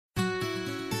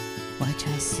Why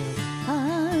try so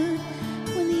hard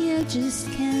when the edges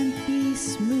can't be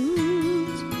smooth?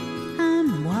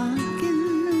 I'm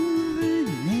walking over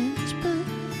an edge, but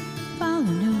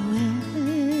falling away.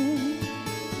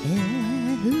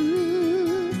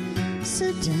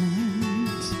 So don't.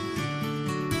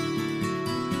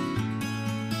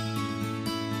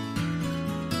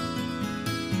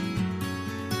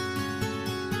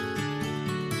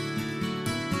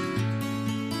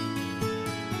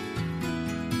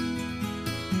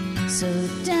 So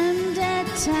damned at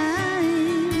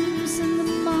times in the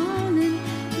morning,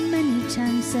 many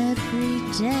times every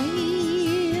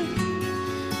day,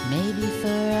 maybe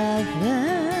forever.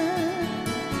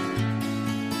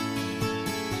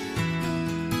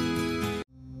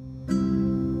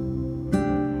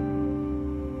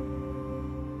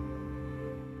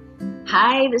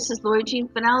 Hi, this is Lori Jean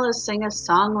Finella,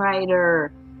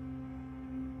 singer-songwriter.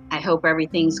 I hope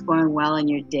everything's going well in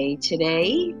your day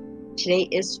today. Today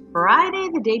is Friday,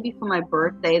 the day before my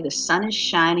birthday. The sun is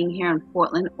shining here in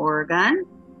Portland, Oregon.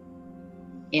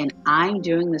 And I'm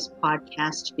doing this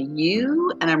podcast for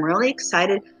you. And I'm really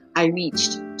excited. I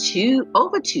reached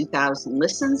over 2,000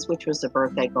 listens, which was a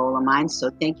birthday goal of mine. So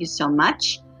thank you so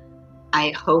much.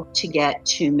 I hope to get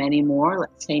to many more.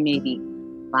 Let's say maybe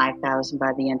 5,000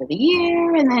 by the end of the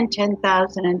year, and then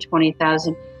 10,000 and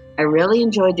 20,000. I really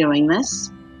enjoy doing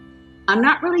this. I'm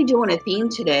not really doing a theme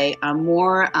today. I'm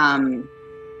more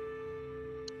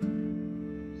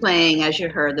playing, as you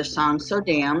heard, the song So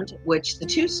Damned, which the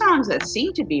two songs that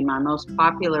seem to be my most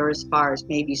popular as far as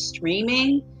maybe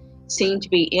streaming seem to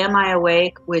be Am I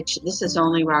Awake, which this is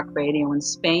Only Rock Radio in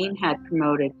Spain had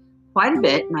promoted quite a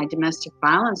bit, my domestic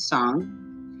violence song,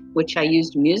 which I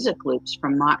used music loops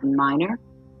from Martin Miner,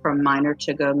 from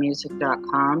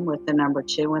minertogomusic.com with the number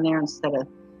 2 in there instead of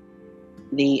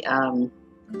the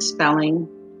spelling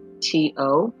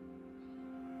T-O.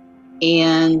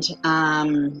 And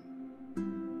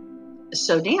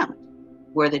So Damned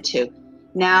were the two.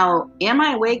 Now, Am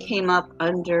I Awake came up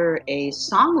under a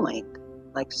song link,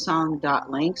 like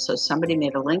song.link, so somebody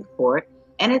made a link for it,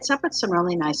 and it's up at some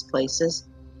really nice places.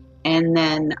 And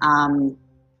then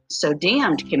So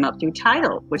Damned came up through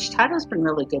Tidal, which Tidal's been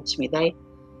really good to me. They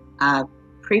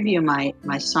preview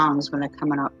my songs when they're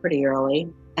coming out pretty early,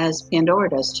 as Pandora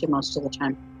does too most of the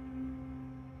time.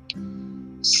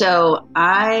 So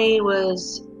I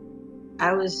was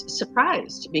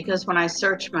surprised because when I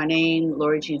searched my name,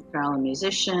 Lori Jean Finella,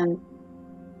 musician,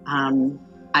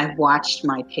 I've watched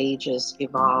my pages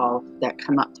evolve that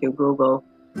come up through Google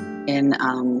in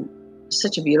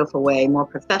such a beautiful way, more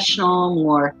professional,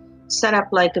 more set up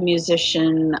like a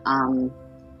musician.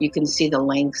 You can see the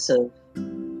links of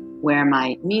where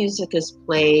my music is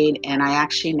played, and I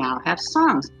actually now have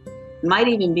songs. Might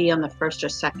even be on the first or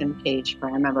second page, if I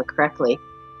remember correctly,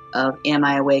 of Am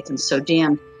I Awake and So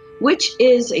Damned, which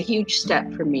is a huge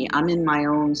step for me. I'm in my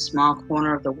own small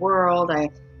corner of the world. I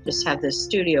just have this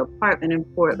studio apartment in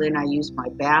Portland. I use my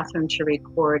bathroom to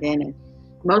record in, and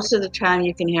most of the time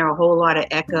you can hear a whole lot of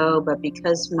echo, but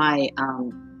because my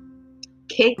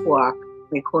Cakewalk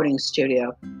recording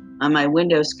studio on my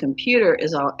Windows computer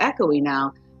is all echoey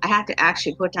now, I have to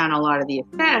actually put down a lot of the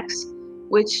effects,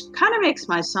 which kind of makes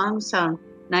my song sound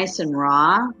nice and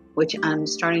raw, which I'm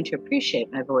starting to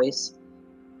appreciate my voice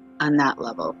on that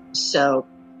level. So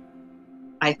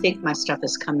I think my stuff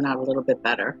is coming out a little bit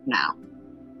better now.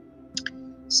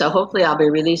 So hopefully I'll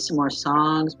be releasing more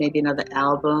songs, maybe another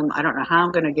album. I don't know how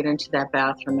I'm going to get into that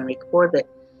bathroom and record it.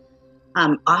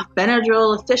 I'm off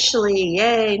Benadryl officially.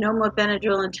 Yay, no more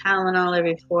Benadryl and Tylenol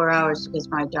every 4 hours because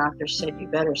my doctor said you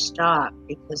better stop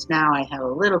because now I have a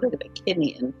little bit of a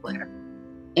kidney flaring.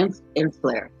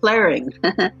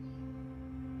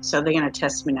 So they're going to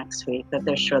test me next week, but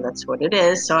they're sure that's what it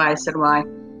is. So I said, well, I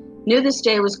knew this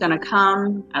day was going to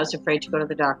come. I was afraid to go to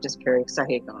the doctor's period because I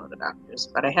hate going to the doctors.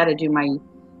 But I had to do my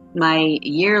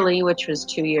yearly, which was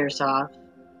 2 years off,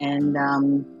 and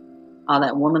all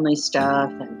that womanly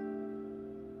stuff, and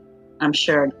I'm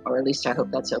sure, or at least I hope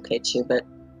that's okay too, but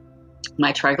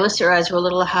my triglycerides were a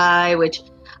little high, which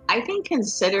I think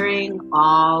considering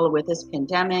all with this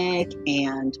pandemic,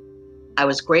 and I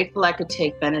was grateful I could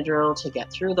take Benadryl to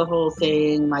get through the whole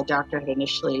thing. My doctor had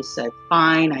initially said,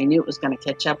 fine. I knew it was going to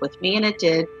catch up with me, and it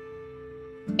did.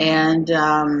 And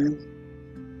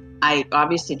I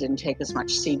obviously didn't take as much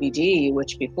CBD,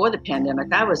 which before the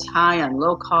pandemic, I was high on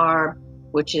low carb,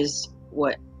 which is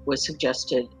what was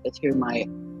suggested through my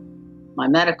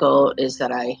medical, is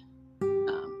that I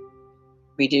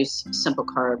reduce simple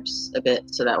carbs a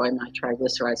bit so that way my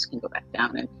triglycerides can go back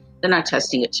down. And they're not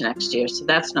testing it to next year, so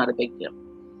that's not a big deal.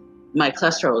 My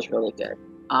cholesterol is really good,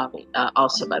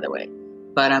 also, by the way.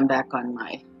 But I'm back on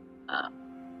my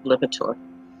Lipitor.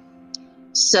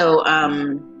 So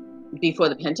before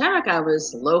the pandemic, I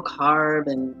was low carb,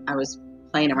 and I was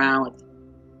playing around with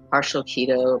partial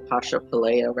keto, partial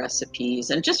paleo recipes,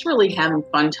 and just really having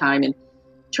fun time and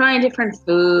trying different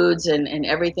foods and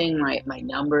everything. My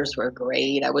numbers were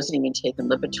great. I wasn't even taking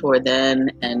Lipitor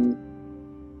then, and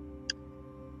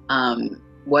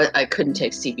what I couldn't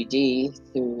take CBD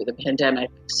through the pandemic.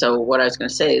 So what I was going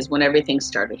to say is, when everything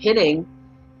started hitting,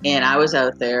 and I was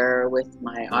out there with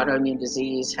my autoimmune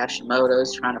disease,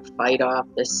 Hashimoto's, trying to fight off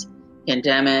this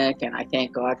pandemic, and I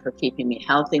thank God for keeping me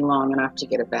healthy long enough to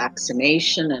get a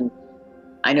vaccination. And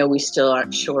I know we still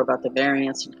aren't sure about the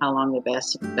variants and how long the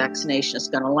vaccination is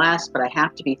going to last, but I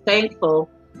have to be thankful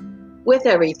with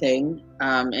everything,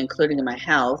 including my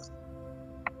health,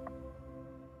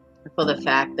 for the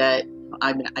fact that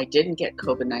I didn't get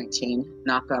COVID-19,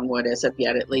 knock on wood, as of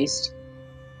yet at least.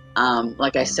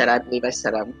 Like I said, I believe I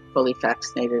said I'm fully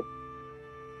vaccinated,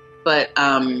 but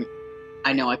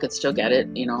I know I could still get it.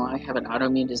 You know, I have an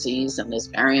autoimmune disease, and there's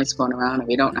variants going around, and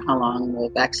we don't know how long the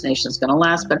vaccination is going to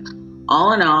last. But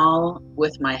all in all,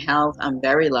 with my health, I'm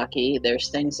very lucky. There's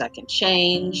things I can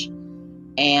change,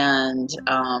 and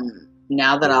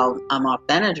now that I'm off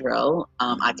Benadryl,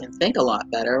 I can think a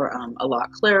lot better, a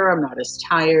lot clearer. I'm not as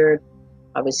tired.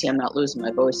 Obviously, I'm not losing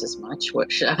my voice as much,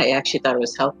 which I actually thought it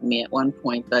was helping me at one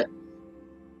point. But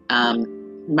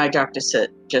my doctor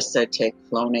just said take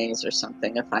Flonase or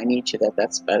something if I need to.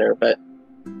 That's better. But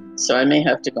so I may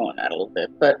have to go on that a little bit.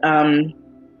 But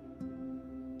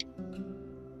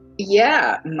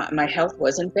yeah, my health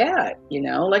wasn't bad. You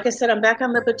know, like I said, I'm back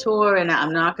on Lipitor, and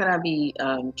I'm not going to be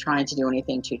trying to do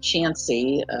anything too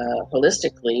chancy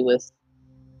holistically with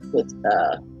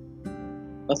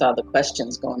all the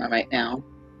questions going on right now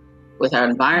with our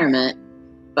environment.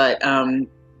 But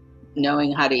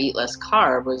knowing how to eat less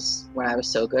carb was what I was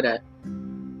so good at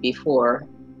before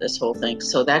this whole thing.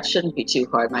 So that shouldn't be too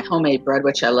hard. My homemade bread,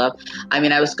 which I love. I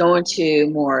mean, I was going to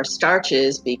more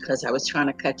starches because I was trying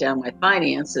to cut down my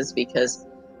finances, because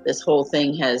this whole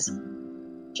thing has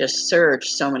just surged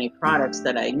so many products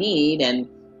that I need. And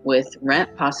with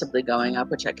rent possibly going up,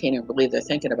 which I can't even believe they're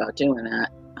thinking about doing that,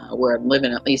 where I'm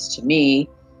living, at least to me,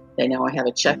 they know I have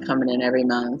a check coming in every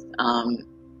month.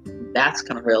 That's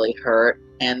going to really hurt.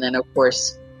 And then, of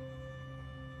course,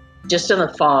 just in the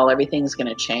fall, everything's going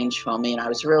to change for me. And I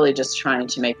was really just trying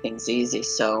to make things easy.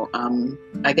 So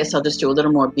I guess I'll just do a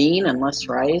little more bean and less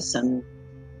rice, and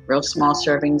real small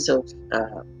servings of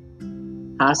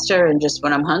pasta. And just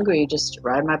when I'm hungry, just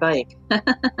ride my bike.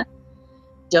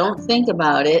 Don't think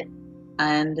about it.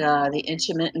 And the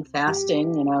intermittent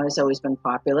fasting, you know, has always been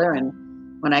popular. And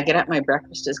when I get up, my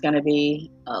breakfast is going to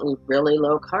be really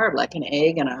low carb, like an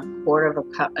egg and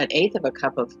an eighth of a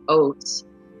cup of oats,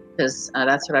 because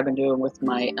that's what I've been doing with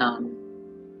my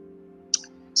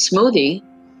smoothie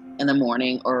in the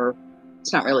morning. Or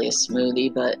it's not really a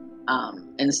smoothie, but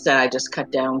instead I just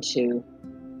cut down to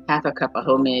half a cup of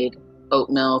homemade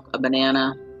oat milk, a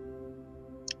banana,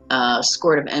 a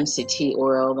squirt of MCT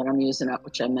oil that I'm using up,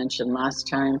 which I mentioned last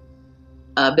time,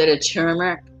 a bit of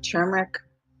turmeric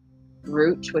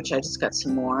root, which I just got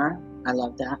some more. I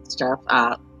love that stuff.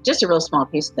 Just a real small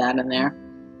piece of that in there.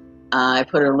 I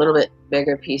put a little bit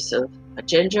bigger piece of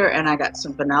ginger, and I got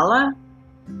some vanilla.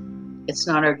 It's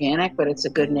not organic, but it's a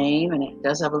good name, and it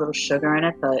does have a little sugar in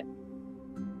it, but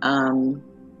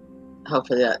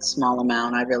hopefully that small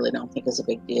amount I really don't think is a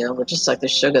big deal, but just like the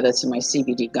sugar that's in my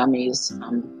CBD gummies.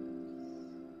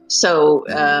 So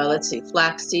let's see,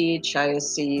 flaxseed, chia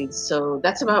seeds. So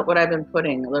that's about what I've been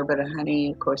putting. A little bit of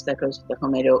honey, of course, that goes with the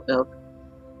homemade oat milk.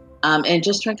 And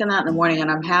just drinking that in the morning.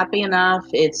 And I'm happy enough.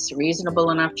 It's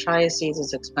reasonable enough. Chia seeds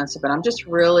is expensive, but I'm just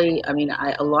really,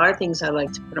 a lot of things I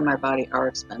like to put in my body are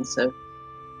expensive.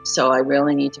 So I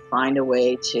really need to find a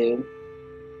way to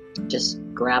just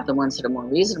grab the ones that are more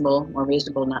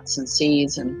reasonable nuts and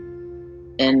seeds, and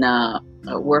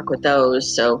work with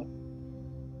those.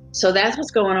 So that's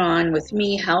what's going on with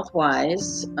me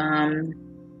health-wise.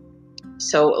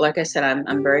 So like I said,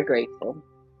 I'm very grateful.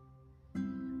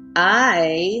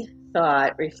 I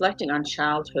thought reflecting on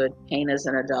childhood pain as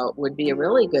an adult would be a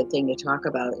really good thing to talk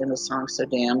about in the song So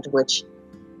Damned, which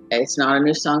it's not a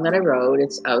new song that I wrote.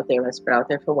 It's out there. It's been out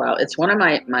there for a while. It's one of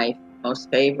my most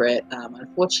favorite.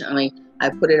 Unfortunately, I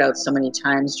put it out so many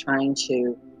times trying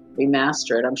to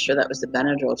remaster it. I'm sure that was the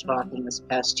Benadryl talking this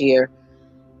past year.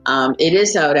 It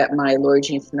is out at my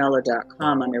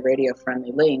LoriJeanFinella.com under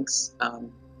radio-friendly links,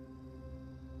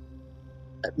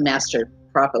 mastered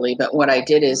properly. But what I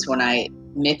did is when I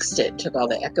mixed it, took all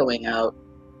the echoing out,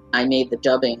 I made the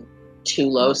dubbing too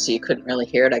low so you couldn't really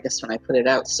hear it, I guess, when I put it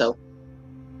out. So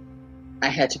I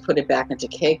had to put it back into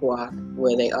Cakewalk,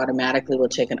 where they automatically will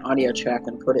take an audio track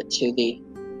and put it to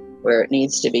where it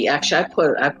needs to be. Actually,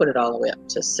 I put it all the way up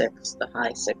to 6, the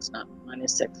high 6, not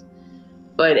 -6.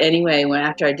 But anyway,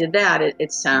 after I did that,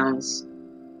 it sounds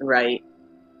right.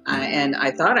 And I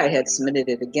thought I had submitted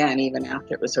it again, even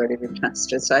after it was already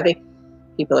remastered. So I think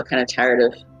people are kind of tired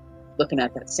of looking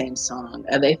at that same song,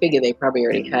 and they figure they probably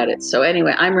already had it. So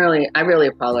anyway, I really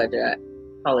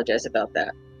apologize about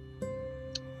that.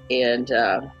 And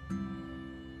and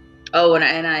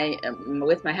I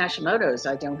with my Hashimoto's,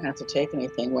 I don't have to take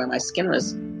anything. Where my skin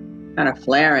was kind of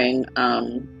flaring,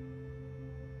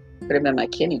 could have been my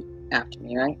kidney after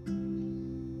me, right?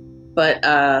 But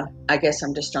I guess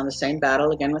I'm just on the same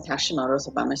battle again with Hashimoto's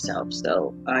by myself.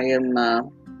 So I am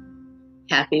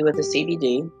happy with the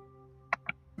CBD.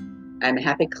 I'm a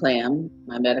happy clam.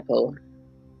 My medical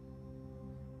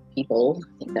people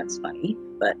think that's funny,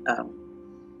 but I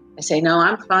say, no,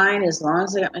 I'm fine as long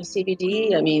as I got my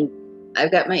CBD. I mean,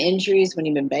 I've got my injuries when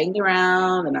you've been banged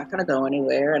around. They're not going to go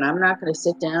anywhere, and I'm not going to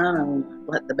sit down and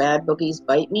let the bad boogies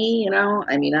bite me,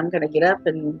 I mean, I'm going to get up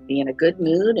and be in a good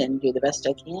mood and do the best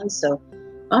I can. So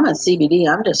I'm on CBD.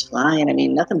 I'm just flying. I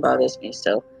mean, nothing bothers me.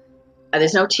 So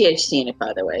there's no THC in it,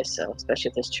 by the way, so especially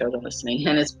if there's children listening,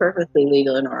 and it's perfectly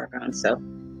legal in Oregon. So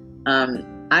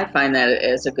I find that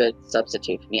as a good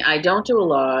substitute for me. I don't do a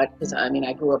lot because, I mean,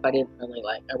 I grew up, I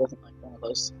wasn't like one of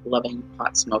those loving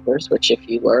pot smokers, which if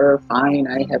you were, fine,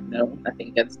 I have nothing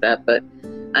against that. But,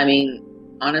 I mean,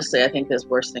 honestly, I think there's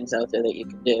worse things out there that you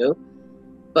can do.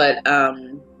 But I'll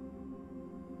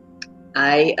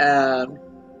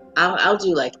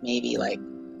do maybe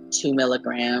 2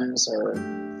 milligrams or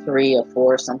 3 or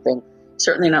 4 or something.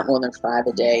 Certainly not more than 5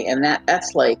 a day. And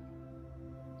that's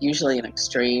usually an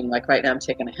extreme. Like right now I'm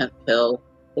taking a hemp pill.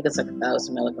 I think it's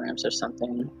 1,000 milligrams or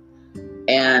something.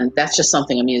 And that's just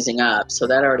something I'm using up. So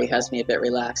that already has me a bit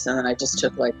relaxed. And then I just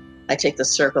took I take the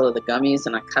circle of the gummies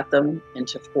and I cut them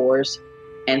into 4s.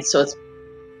 And so it's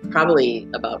probably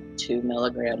about 2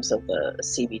 milligrams of the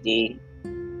CBD.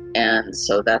 And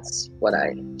so that's what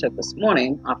I took this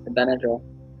morning off the Benadryl.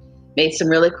 Made some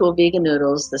really cool vegan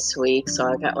noodles this week. So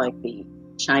I got the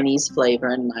Chinese flavor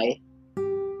in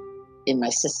my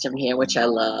system here, which I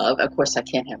love. Of course, I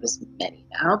can't have as many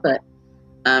now, but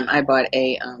I bought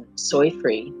a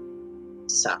soy-free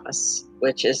sauce,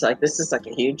 which is this is a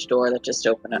huge door that just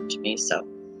opened up to me. So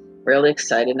really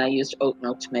excited. And I used oat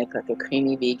milk to make a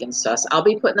creamy vegan sauce. I'll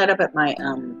be putting that up at my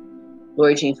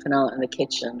Lori Jean Fennell in the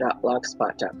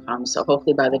kitchen.blogspot.com. So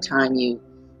hopefully by the time you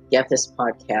get this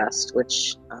podcast,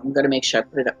 which I'm going to make sure I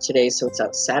put it up today so it's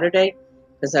out Saturday,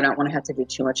 because I don't want to have to do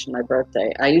too much on my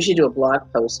birthday. I usually do a blog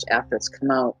post after it's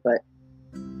come out, but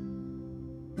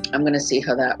I'm going to see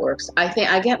how that works. I think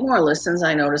I get more listens,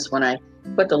 I notice, when I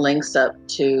put the links up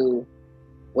to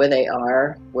where they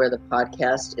are, where the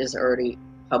podcast is already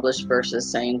published, versus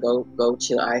saying go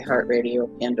to iHeartRadio,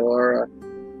 Pandora,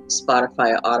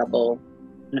 Spotify, Audible.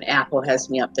 And Apple has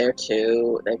me up there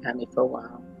too. They've had me for a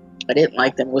while. I didn't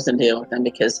like them, wasn't dealing with them,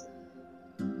 because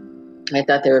I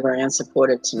thought they were very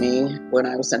unsupportive to me when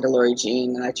I was under Lori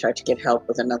Jean, and I tried to get help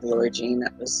with another Lori Jean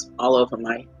that was all over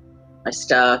my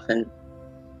stuff, and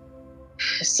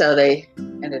so they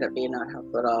ended up being not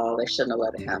helpful at all. They shouldn't have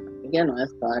let it happen to begin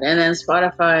with. And then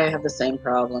Spotify, I have the same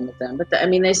problem with them. But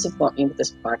they support me with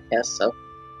this podcast, so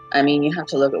you have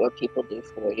to look at what people do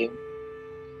for you.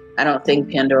 I don't think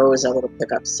Pandora was able to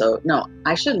pick up. So no,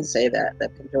 I shouldn't say that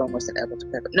Pandora wasn't able to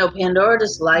pick up. No, Pandora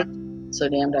just liked So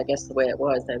Damned, I guess the way it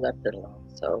was, they left it alone.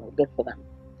 So good for them.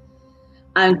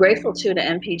 I'm grateful too to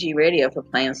MPG Radio for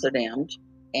playing So Damned,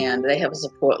 and they have a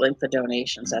support link for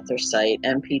donations at their site,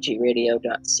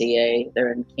 mpgradio.ca.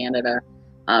 They're in Canada.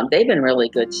 They've been really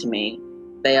good to me.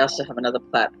 They also have another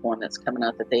platform that's coming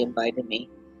out that they invited me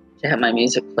to have my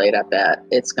music played up at.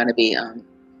 It's going to be an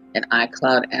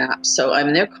iCloud app. So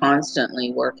they're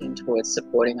constantly working towards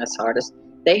supporting us artists.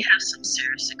 They have some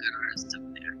seriously good artists up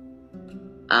there.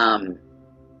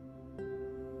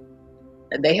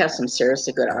 They have some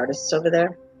seriously good artists over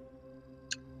there.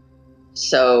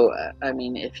 So,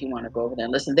 if you want to go over there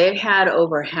and listen, they've had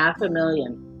over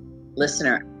 500,000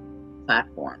 listener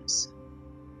platforms.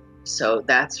 So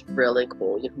that's really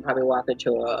cool. You can probably walk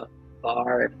into a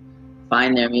bar and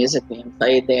find their music being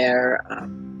played there.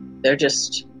 They're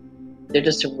just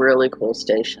a really cool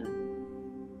station.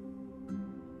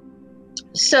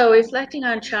 So, reflecting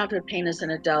on childhood pain as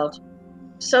an adult,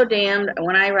 So Damned,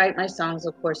 when I write my songs,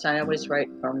 of course, I always write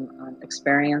from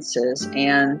experiences.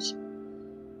 And,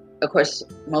 of course,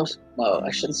 most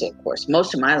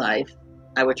of my life,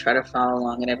 I would try to follow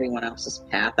along in everyone else's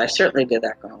path. I certainly did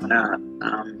that growing up.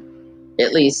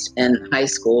 at least in high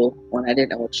school when I didn't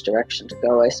know which direction to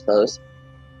go, I suppose.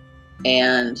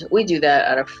 And we do that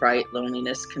out of fright,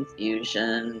 loneliness,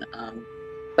 confusion.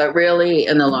 But really,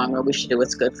 in the long run, we should do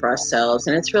what's good for ourselves.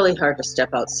 And it's really hard to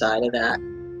step outside of that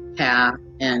path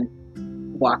and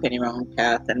walk in your own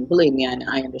path. And believe me,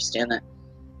 I understand that.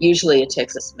 Usually it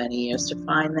takes us many years to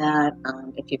find that.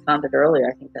 If you found it earlier,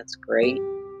 I think that's great.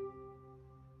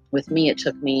 With me, it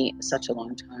took me such a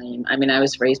long time. I mean, I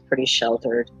was raised pretty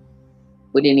sheltered.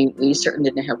 We certainly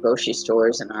didn't have grocery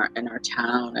stores in our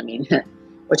town. I mean,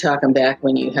 we're talking back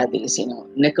when you had these,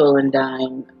 nickel and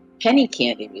dime penny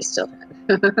candy we still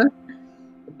had.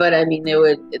 But I mean,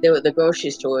 the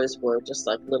grocery stores were just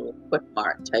like little Quick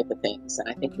Mart type of things, and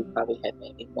I think we probably had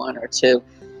maybe one or two.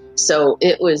 So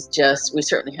it was just, we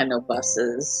certainly had no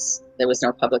buses. There was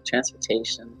no public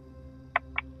transportation.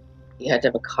 You had to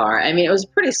have a car. I mean, it was a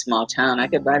pretty small town. I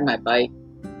could ride my bike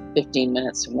 15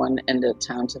 minutes from one end of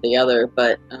town to the other,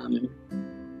 but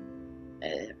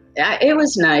it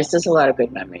was nice. There's a lot of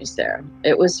good memories there.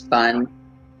 It was fun,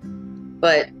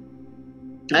 but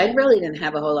I really didn't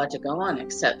have a whole lot to go on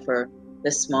except for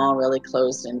this small, really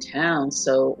closed-in town.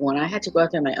 So when I had to go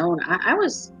out there on my own, I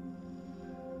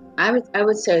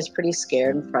would say I was pretty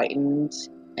scared and frightened,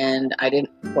 and I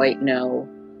didn't quite know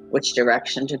which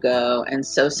direction to go. And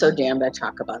so damned I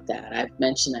talk about that. I've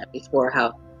mentioned that before,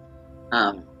 how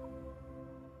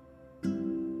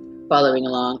following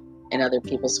along in other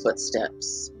people's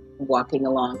footsteps, walking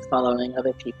along, following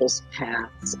other people's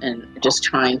paths, and just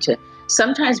trying to,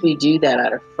 sometimes we do that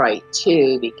out of fright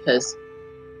too, because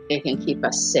it can keep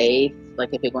us safe.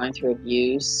 Like if you're going through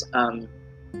abuse,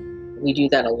 we do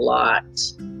that a lot.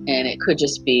 And it could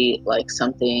just be like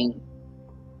something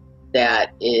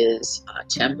that is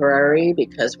temporary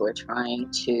because we're trying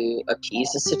to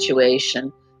appease the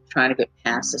situation, trying to get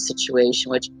past the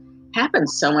situation, which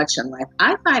happens so much in life.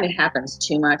 I find it happens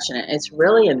too much, and it's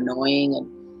really annoying.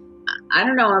 And I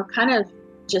don't know, I'm kind of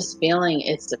just feeling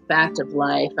it's the fact of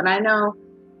life. And I know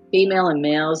female and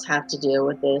males have to deal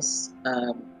with this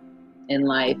in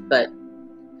life, but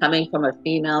coming from a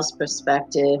female's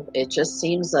perspective, it just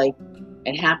seems like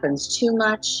it happens too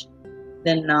much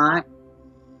than not.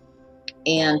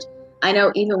 And I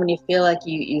know even when you feel like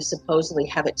you supposedly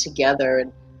have it together,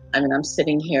 and I mean, I'm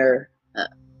sitting here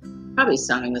probably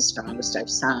sounding the strongest I've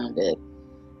sounded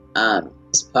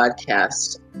this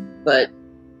podcast, but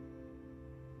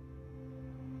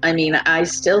I mean, I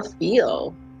still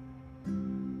feel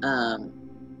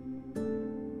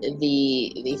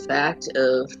the fact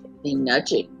of the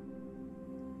nudging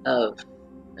of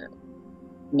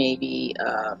maybe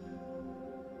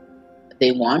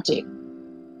the wanting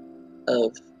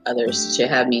of others to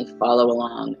have me follow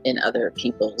along in other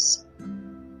people's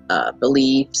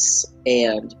beliefs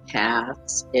and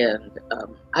paths, and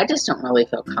I just don't really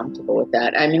feel comfortable with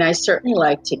that. I mean, I certainly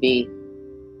like to be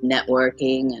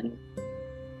networking, and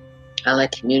I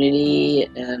like community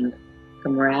and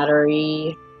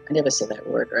camaraderie. I never say that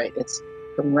word right. It's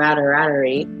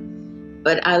camaraderie.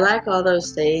 But I like all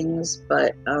those things,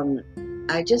 but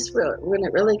I just, when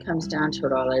it really comes down to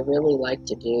it all, I really like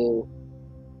to do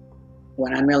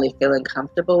what I'm really feeling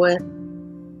comfortable with.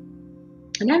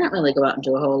 And I don't really go out and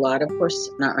do a whole lot. Of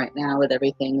course, not right now with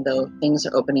everything, though things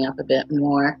are opening up a bit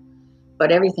more.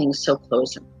 But everything's so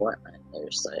closed in Portland.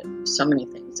 There's like so many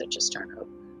things that just aren't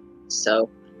open. So,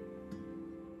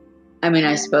 I mean,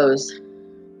 I suppose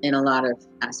in a lot of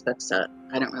aspects,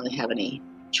 I don't really have any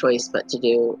choice but to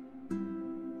do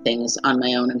things on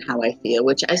my own and how I feel,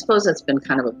 which I suppose that's been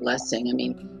kind of a blessing. I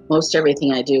mean, most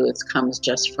everything I do, it comes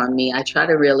just from me. I try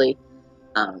to really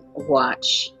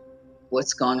watch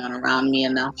what's going on around me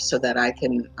enough so that I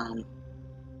can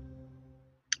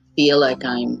feel like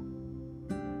I'm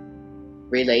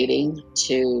relating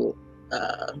to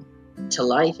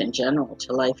life in general,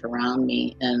 to life around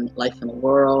me and life in the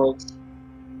world.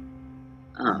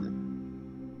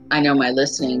 I know my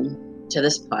listening to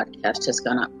this podcast has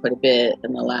gone up quite a bit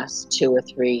in the last two or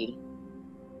three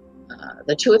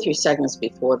segments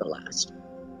before the last.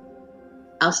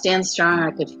 I'll stand strong.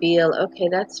 I could feel, okay,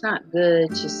 that's not good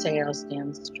to say I'll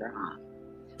stand strong.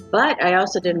 But I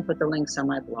also didn't put the links on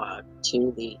my blog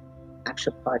to the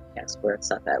actual podcast where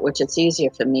it's up at, which it's easier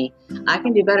for me. I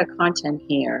can do better content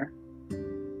here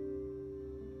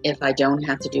if I don't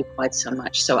have to do quite so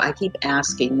much. So I keep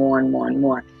asking more and more and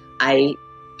more. I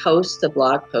post the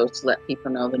blog post to let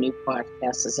people know the new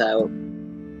podcast is out.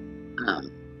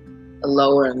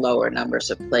 Lower and lower numbers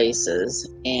of places.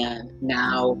 And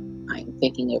now I'm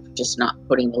thinking of just not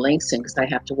putting the links in because I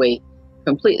have to wait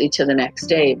completely to the next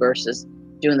day versus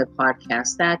doing the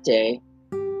podcast that day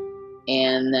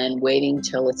and then waiting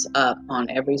till it's up on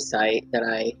every site that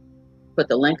I put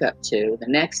the link up to the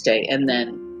next day, and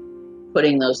then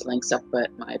putting those links up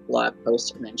at my blog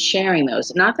post and then sharing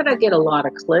those. Not that I get a lot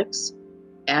of clicks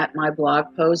at my blog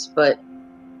post, but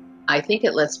I think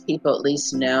it lets people at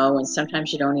least know, and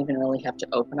sometimes you don't even really have to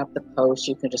open up the post.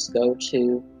 You can just go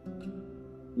to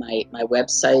my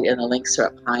website and the links are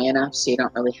up high enough so you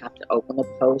don't really have to open the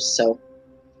post. So,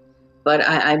 but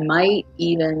I might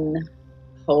even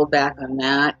hold back on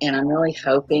that, and I'm really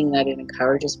hoping that it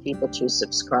encourages people to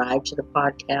subscribe to the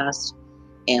podcast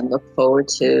and look forward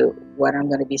to what I'm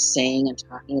going to be saying and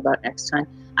talking about next time.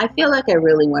 I feel like I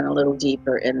really went a little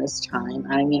deeper in this time.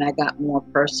 I mean, I got more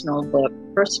personal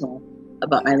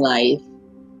about my life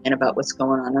and about what's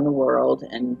going on in the world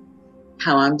and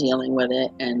how I'm dealing with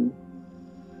it, and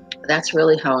that's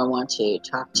really how I want to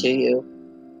talk to you.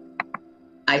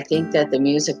 I think that the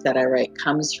music that I write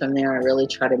comes from there. I really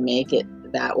try to make it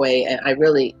that way, and I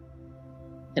really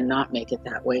cannot make it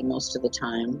that way most of the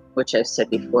time, which I've said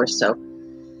before. So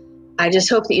I just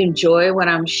hope that you enjoy what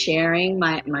I'm sharing,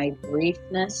 my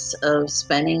briefness of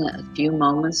spending a few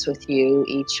moments with you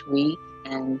each week,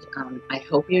 and I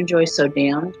hope you enjoy So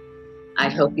Damned. I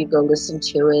hope you go listen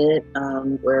to it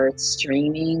where it's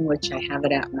streaming, which I have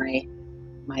it at my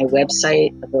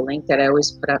website, the link that I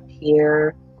always put up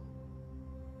here.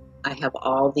 I have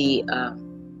all the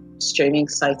streaming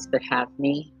sites that have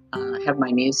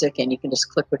my music, and you can just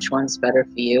click which one's better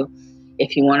for you.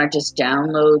 If you want to just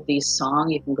download the song,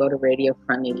 you can go to Radio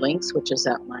Friendly Links, which is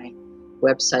at my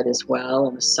website as well.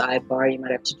 In the sidebar, you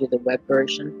might have to do the web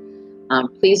version.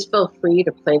 Please feel free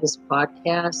to play this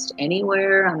podcast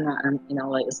anywhere.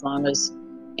 As long as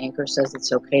Anchor says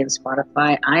it's okay in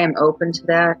Spotify, I am open to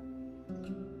that.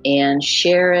 And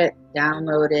share it,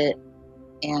 download it,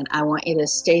 and I want you to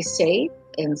stay safe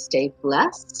and stay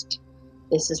blessed.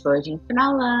 This is Virgin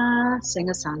Finola,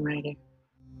 singer-songwriter.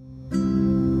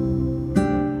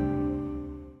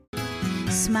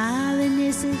 Smiling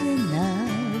isn't enough.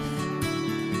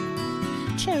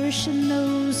 Cherishing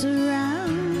those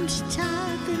around,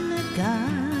 talking to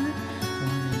God,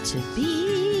 wanting to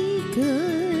be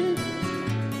good.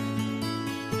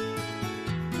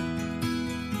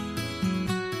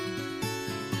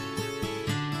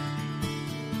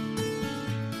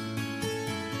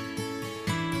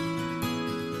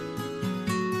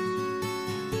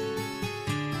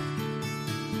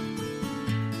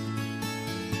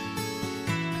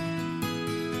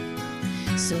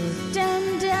 So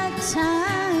damned at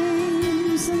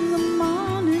times in the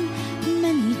morning,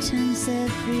 many times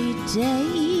every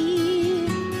day,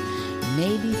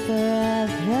 maybe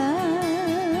forever.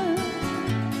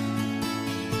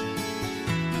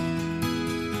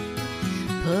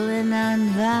 Pulling on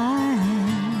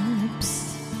vibes,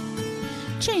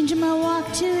 changing my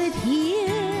walk to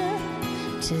adhere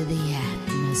to the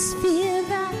atmosphere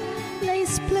that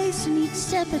lays place in each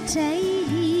step I take.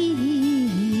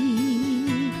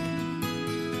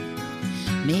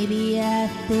 Maybe at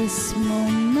this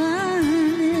moment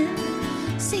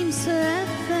it seems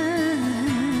forever,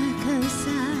 'cause I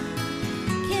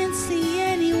can't see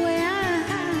anywhere out.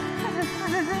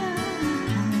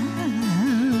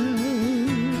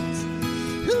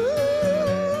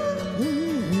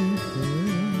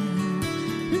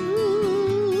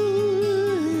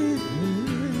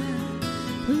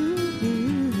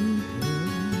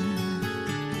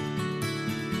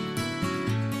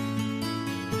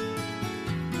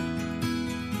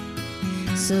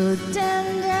 So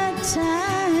damned at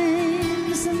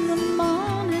times in the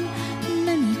morning,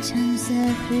 many times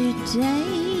every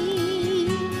day.